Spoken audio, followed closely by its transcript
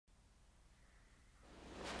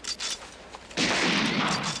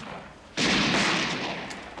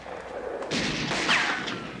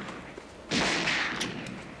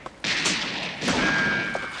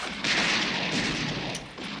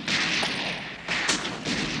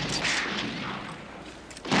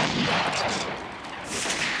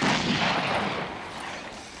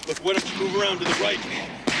around to the right.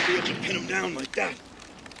 Be able to pin him down like that.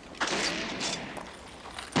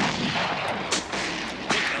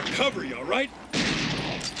 Look, I'll cover you, all right?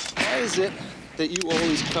 Why is it that you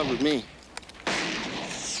always cover me?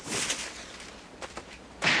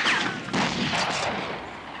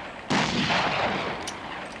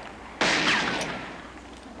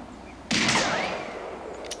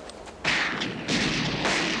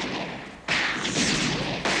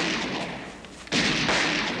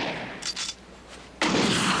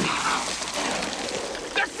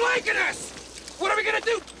 What are we gonna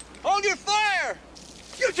do? Hold your fire!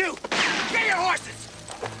 You two, get your horses!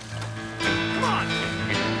 Come on!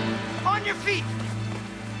 On your feet!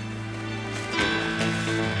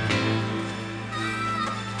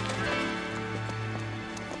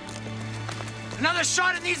 Another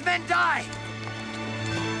shot and these men die!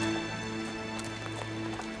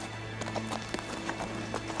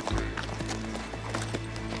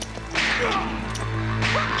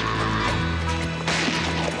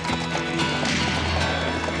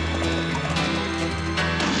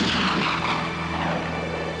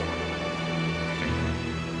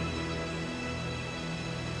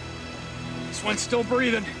 This one's still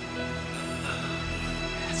breathing.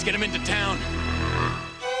 Let's get him into town.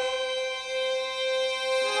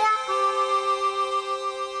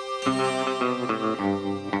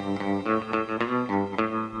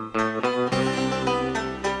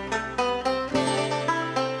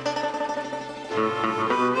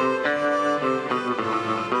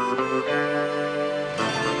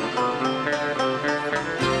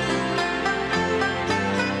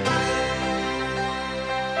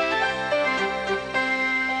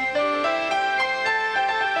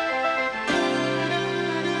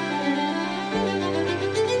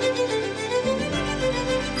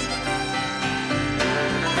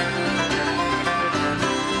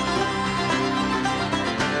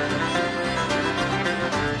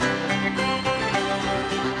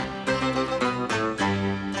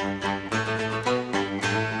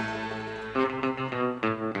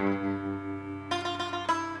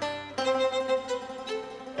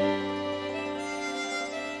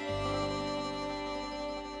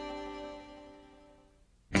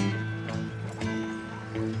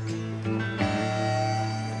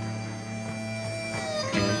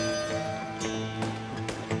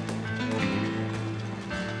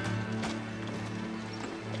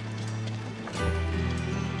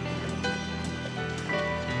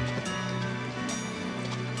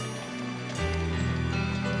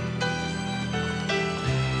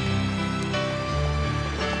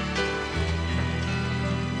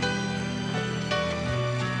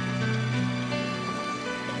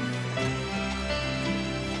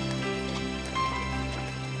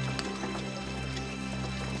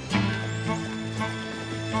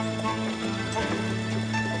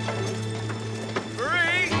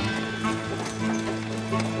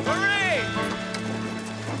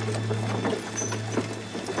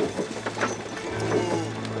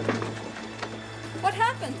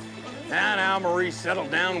 Marie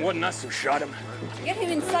settled down, wasn't us who shot him. Get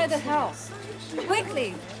him inside the house.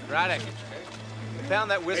 Quickly. Braddock, we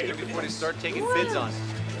found that whiskey before they start taking bids on it.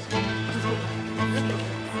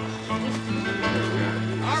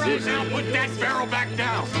 All right, now put that barrel back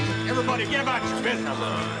down. Everybody, get about your business.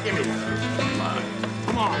 Give me that.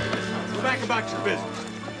 Come on. Go back about your business.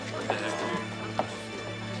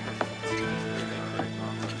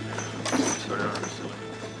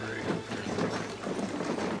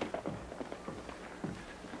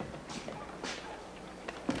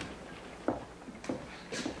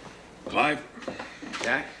 Clive?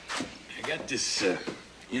 Jack? I got this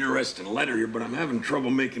interesting letter here, but I'm having trouble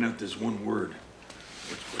making out this one word.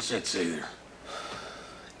 What's that say there?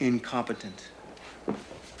 Incompetent.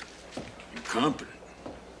 Incompetent?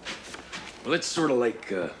 Well, that's sort of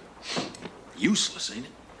like useless, ain't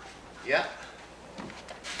it? Yeah.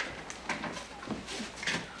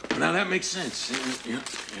 Now that makes sense. Yeah,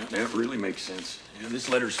 that really makes sense. Yeah, this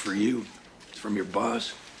letter's for you. It's from your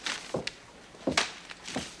boss.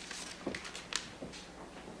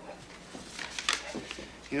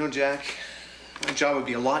 You know, Jack, my job would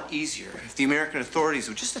be a lot easier if the American authorities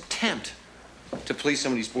would just attempt to police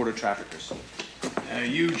some of these border traffickers.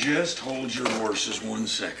 You just hold your horses 1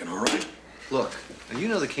 second, all right? Look, and you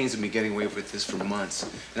know the Canes have been getting away with this for months,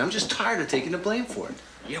 and I'm just tired of taking the blame for it.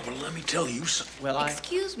 Yeah, well, let me tell you something. Well,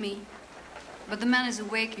 Excuse me, but the man is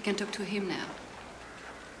awake. You can talk to him now.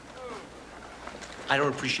 I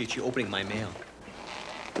don't appreciate you opening my mail.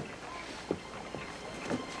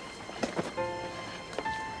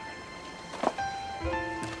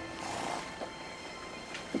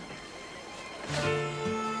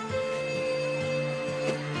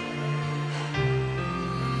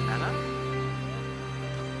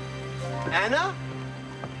 Anna?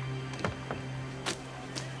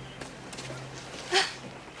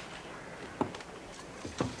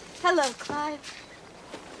 Hello, Clive.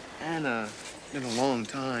 Anna, it's been a long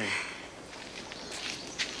time.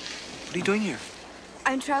 What are you doing here?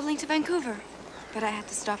 I'm traveling to Vancouver, but I had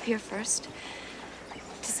to stop here first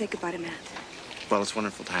to say goodbye to Matt. Well, it's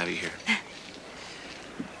wonderful to have you here.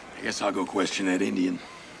 I guess I'll go question that Indian.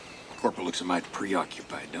 Corporal looks a mite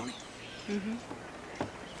preoccupied, don't he? Mm-hmm.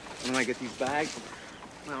 When I get these bags,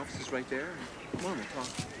 my office is right there. Come on, we'll talk.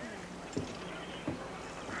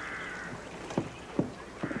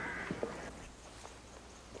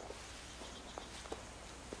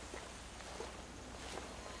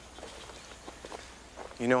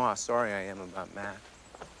 You know how sorry I am about Matt.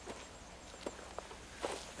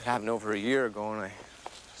 It happened over a year ago, and I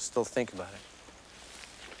still think about it.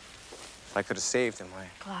 If I could have saved him,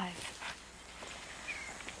 Clive,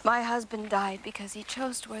 my husband died because he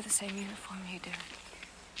chose to wear the same uniform you do.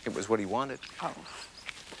 It was what he wanted. Oh,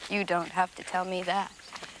 you don't have to tell me that.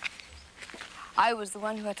 I was the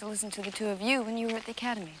one who had to listen to the two of you when you were at the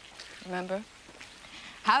academy. Remember?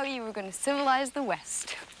 How you were going to civilize the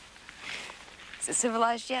West. Is it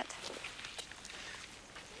civilized yet?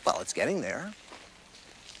 Well, it's getting there.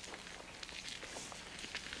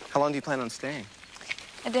 How long do you plan on staying?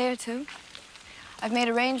 A day or two. I've made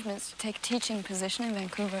arrangements to take a teaching position in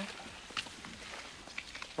Vancouver.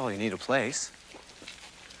 Well, you need a place.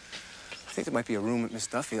 I think there might be a room at Miss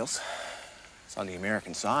Duffield's. It's on the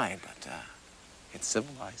American side, but it's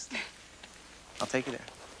civilized. I'll take you there.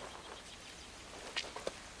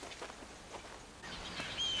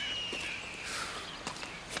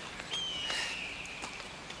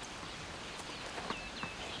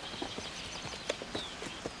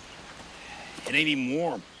 It ain't even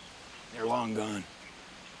warm. They're long gone.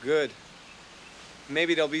 Good.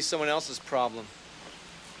 Maybe they'll be someone else's problem.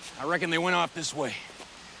 I reckon they went off this way.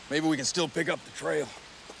 Maybe we can still pick up the trail.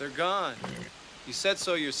 They're gone. You said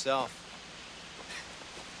so yourself.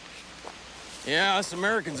 Yeah, us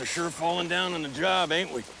Americans are sure falling down on the job,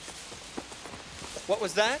 ain't we? What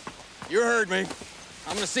was that? You heard me.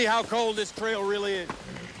 I'm gonna see how cold this trail really is.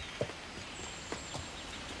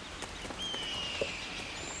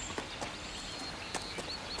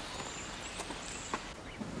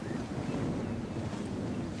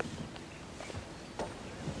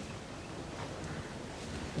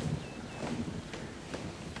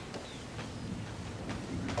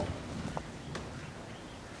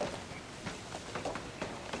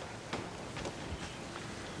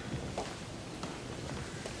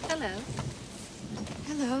 Hello.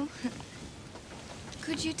 Hello.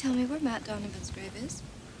 Could you tell me where Matt Donovan's grave is?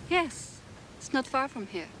 Yes, it's not far from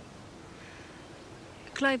here.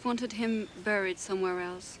 Clive wanted him buried somewhere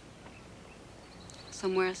else.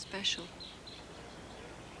 Somewhere special.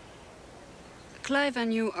 Clive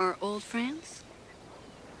and you are old friends?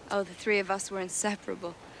 Oh, the three of us were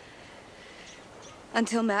inseparable.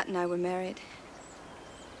 Until Matt and I were married.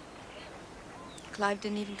 Clive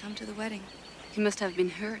didn't even come to the wedding. He must have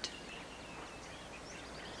been hurt.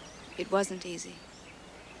 It wasn't easy.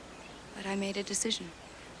 But I made a decision.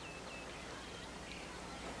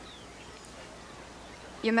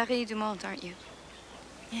 You're Marie Dumont, aren't you?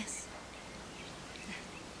 Yes.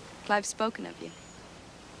 Clive's spoken of you.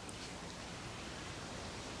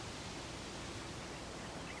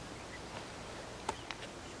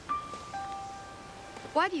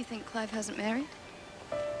 Why do you think Clive hasn't married?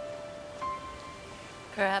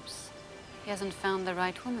 Perhaps he hasn't found the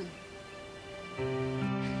right woman.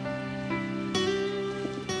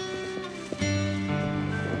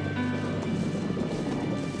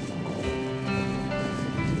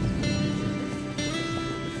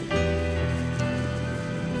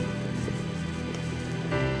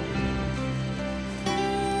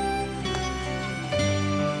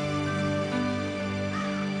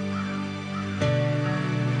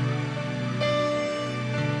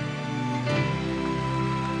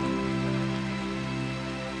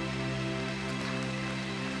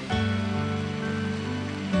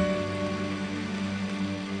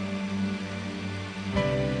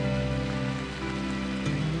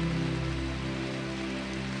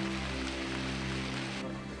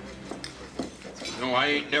 No, I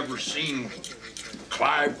ain't never seen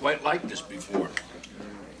Clive quite like this before.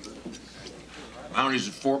 Mounties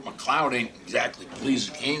at Fort McLeod ain't exactly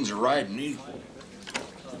pleased the Canes are riding either.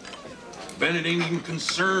 Bennett ain't even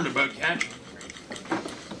concerned about catching them.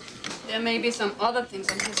 There may be some other things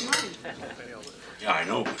on his mind. Yeah, I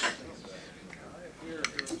know, but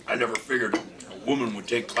I never figured a woman would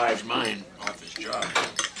take Clive's mind off his job.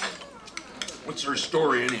 What's her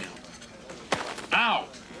story, anyhow? Ow!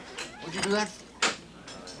 What'd you do that for?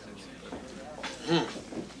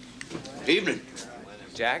 Evening.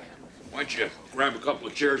 Jack? Why don't you grab a couple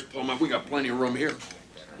of chairs, pull them up? We got plenty of room here.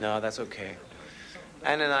 No, that's okay.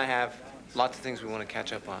 Anna and I have lots of things we want to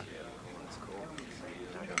catch up on.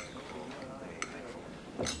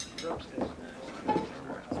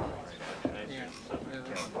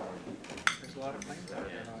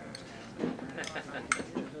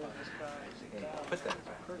 What's that?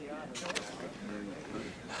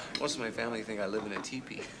 Most of my family think I live in a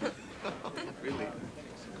teepee. Really?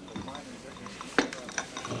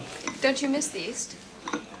 Don't you miss the East?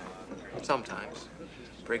 Sometimes.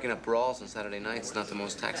 Breaking up brawls on Saturday nights is not the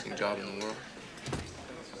most taxing job in the world.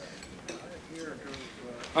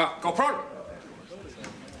 Corporal!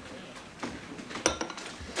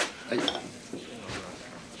 I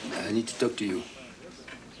need to talk to you.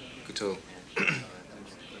 Couteau.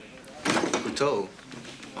 Couteau,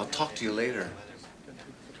 I'll talk to you later.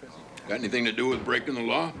 Got anything to do with breaking the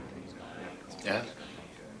law? Yeah?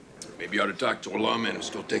 Maybe you ought to talk to a lawman who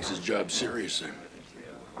still takes his job seriously.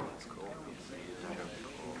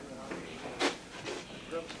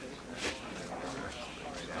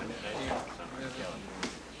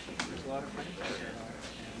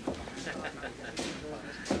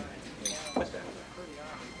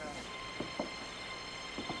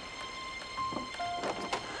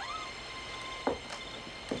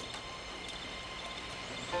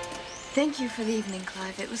 Thank you for the evening,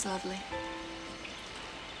 Clive. It was lovely.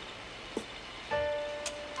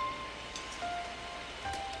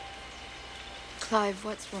 Clive,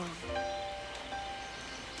 what's wrong?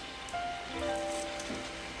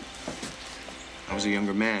 I was a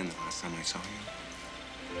younger man the last time I saw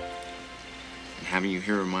you. And having you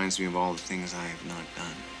here reminds me of all the things I have not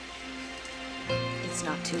done. It's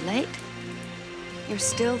not too late. You're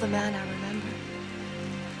still the man I remember.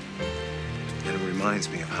 And it reminds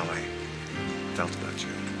me of how I felt about you.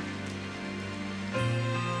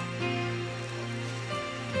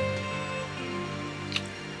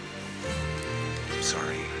 I'm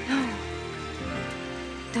sorry. No.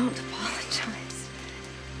 Don't apologize.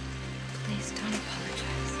 Please don't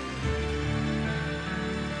apologize.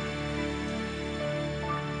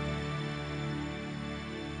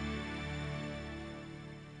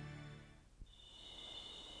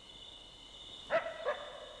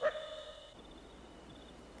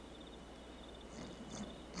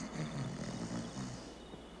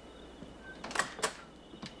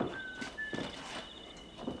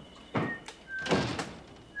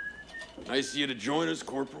 Nice of you to join us,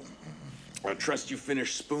 Corporal. I trust you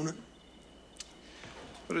finished spooning.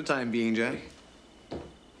 For the time being, Jack.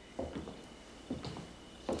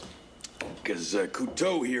 Because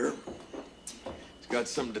Couteau here, he's got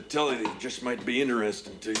something to tell you that just might be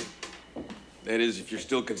interesting to you. That is, if you're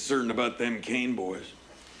still concerned about them Kane boys.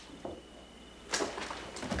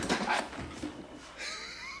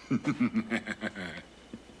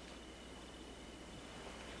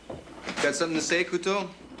 Got something to say, Couteau?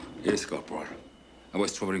 Yes, Corporal. I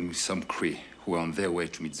was traveling with some Cree who were on their way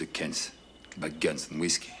to meet the Kents about guns and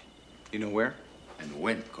whiskey. You know where? And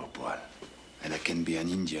when, Corporal? And I can be an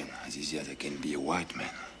Indian as easy as I can be a white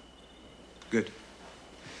man. Good.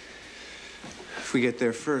 If we get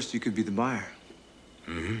there first, you could be the buyer.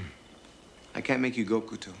 Mm-hmm. I can't make you go,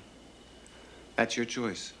 Couteau. That's your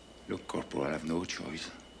choice. Look, Corporal, I have no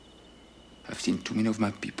choice. I've seen too many of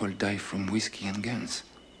my people die from whiskey and guns.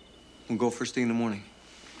 We'll go first thing in the morning.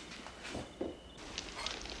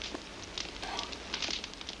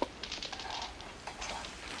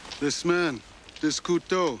 This man, this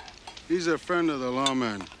Couteau, he's a friend of the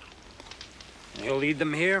lawman. You'll lead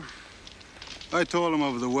them here? I told him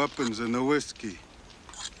of the weapons and the whiskey.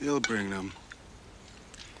 He'll bring them.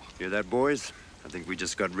 Hear that, boys? I think we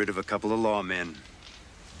just got rid of a couple of lawmen.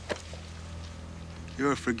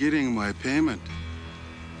 You're forgetting my payment.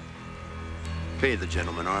 Pay the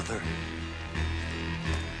gentleman, Arthur.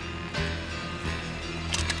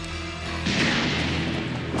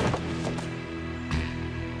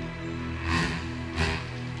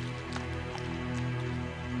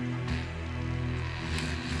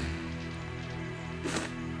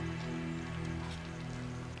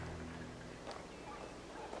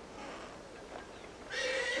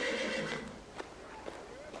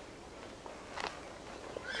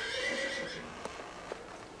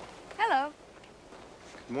 Hello.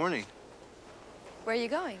 Good morning. Where are you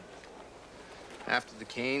going? After the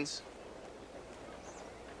Canes.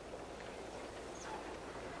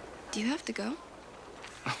 Do you have to go?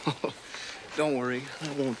 Don't worry.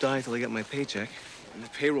 I won't die till I get my paycheck. And the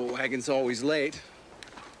payroll wagon's always late.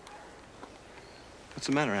 What's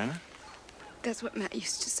the matter, Anna? That's what Matt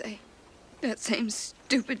used to say. That same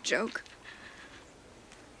stupid joke.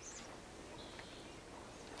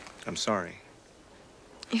 I'm sorry.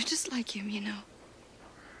 You're just like him, you know.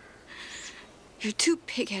 You're too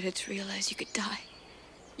pig-headed to realize you could die.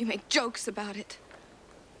 You make jokes about it.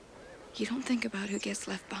 You don't think about who gets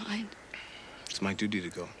left behind. It's my duty to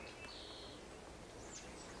go.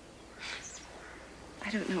 I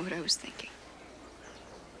don't know what I was thinking.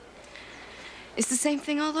 It's the same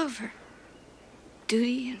thing all over.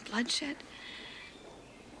 Duty and bloodshed.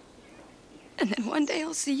 And then one day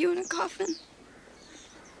I'll see you in a coffin.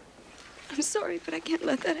 I'm sorry, but I can't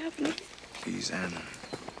let that happen again. Please, Anna.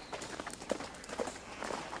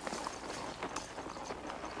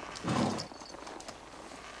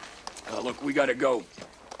 Look, we gotta go.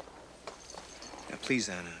 Yeah, please,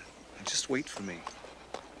 Anna. Just wait for me.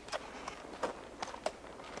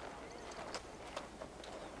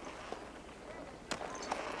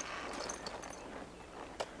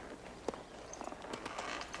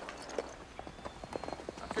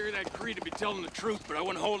 I figured that Cree to be telling the truth, but I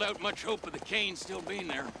wouldn't hold out much hope of the Canes still being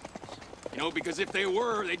there. You know, because if they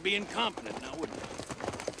were, they'd be incompetent now, wouldn't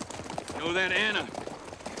they? You know that Anna?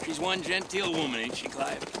 She's one genteel woman, ain't she,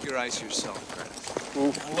 Clive? Keep your eyes to yourself,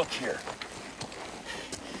 Brennan. Now, look here.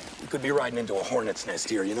 We could be riding into a hornet's nest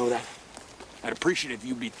here, you know that? I'd appreciate it if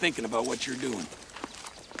you'd be thinking about what you're doing.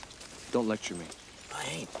 Don't lecture me. I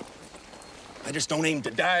ain't. I just don't aim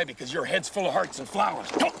to die because your head's full of hearts and flowers.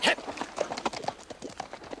 Don't hit!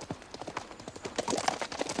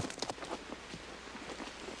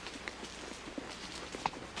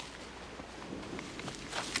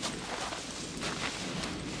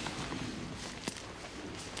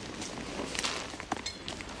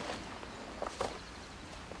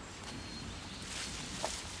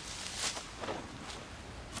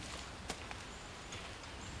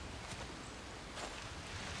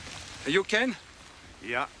 Are you Ken?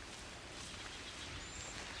 Yeah.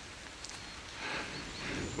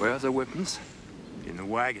 Where are the weapons? In the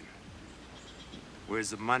wagon. Where's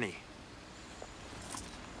the money?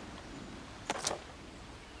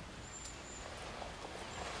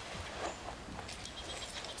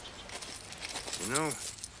 You know,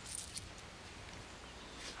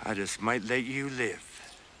 I just might let you live.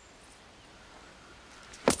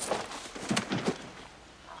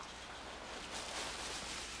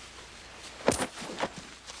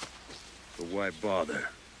 But why bother?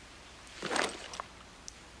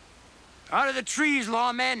 Out of the trees,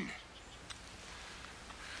 lawmen!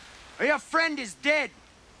 Or your friend is dead!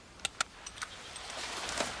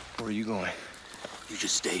 Where are you going? You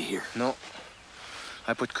just stay here. No.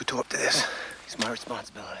 I put Couteau up to this. It's my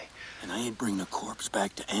responsibility. And I ain't bringing the corpse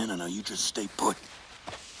back to Anna. Now you just stay put.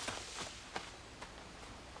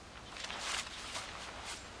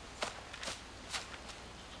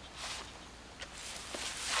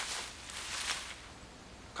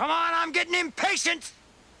 Come on, I'm getting impatient!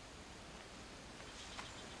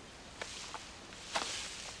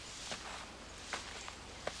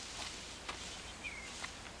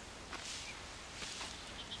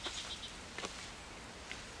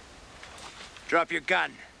 Drop your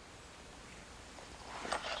gun.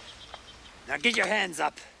 Now get your hands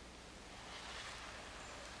up.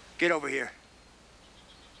 Get over here.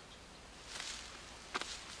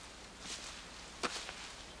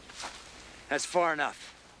 That's far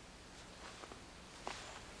enough.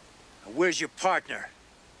 Now, where's your partner?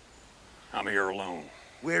 I'm here alone.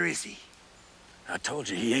 Where is he? I told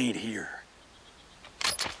you he ain't here.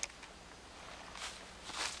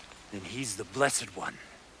 Then he's the blessed one.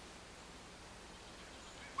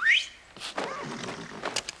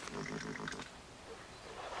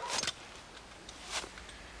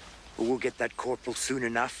 But we'll get that corporal soon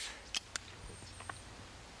enough.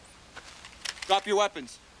 Drop your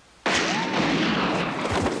weapons.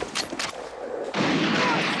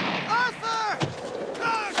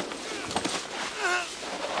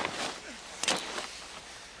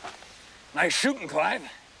 Nice shooting, Clive.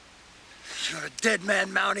 You're a dead man,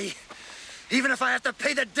 Mountie. Even if I have to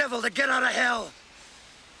pay the devil to get out of hell.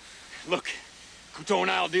 Look, Couteau and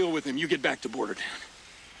I'll deal with him. You get back to Bordertown.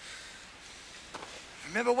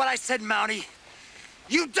 Remember what I said, Mountie?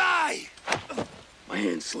 You die! My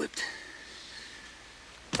hand slipped.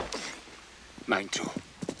 Mine too.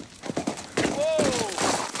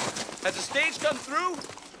 Whoa! Has the stage come through?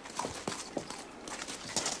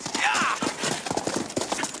 Yeah!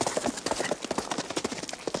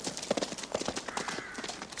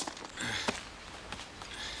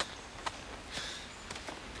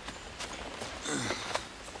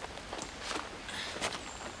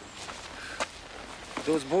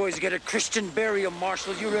 Those boys get a Christian burial,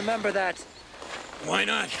 Marshal. You remember that? Why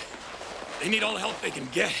not? They need all the help they can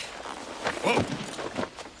get. Whoa!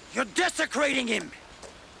 You're desecrating him!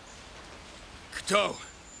 Couteau,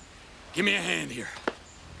 Give me a hand here.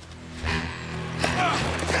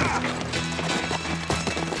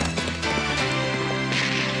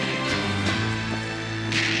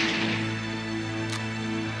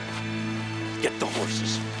 Get the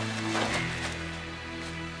horses.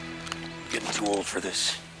 Getting too old for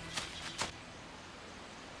this.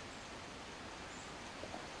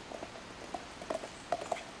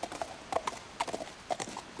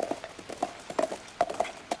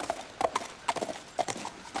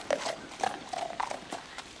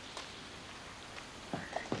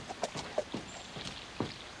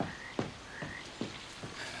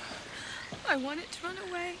 I wanted to run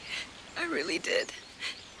away. I really did.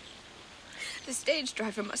 The stage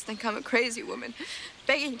driver must think I'm a crazy woman,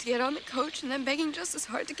 begging to get on the coach and then begging just as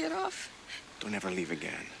hard to get off. Don't ever leave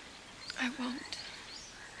again. I won't.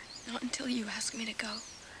 Not until you ask me to go.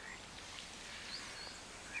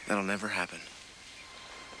 That'll never happen.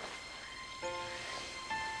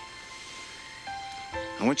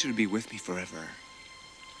 I want you to be with me forever.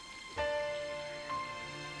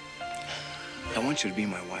 I want you to be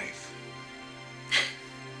my wife.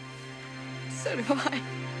 So do I.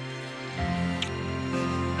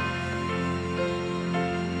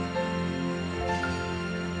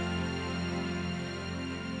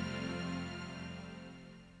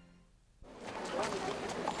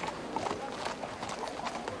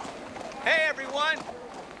 Hey, everyone!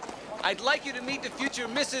 I'd like you to meet the future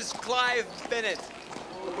Mrs. Clive Bennett.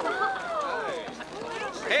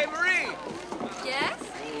 Hey, Marie! Yes?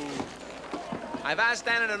 I've asked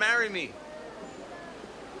Anna to marry me.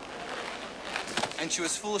 And she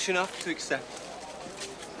was foolish enough to accept.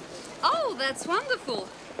 Oh, that's wonderful.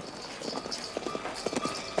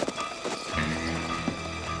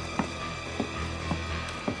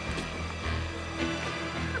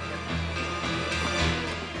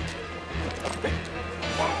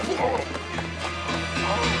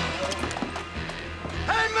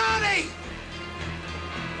 Hey, Monty!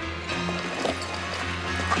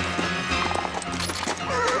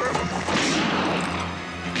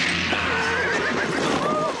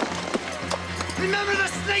 Remember the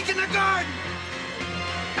snake in the garden?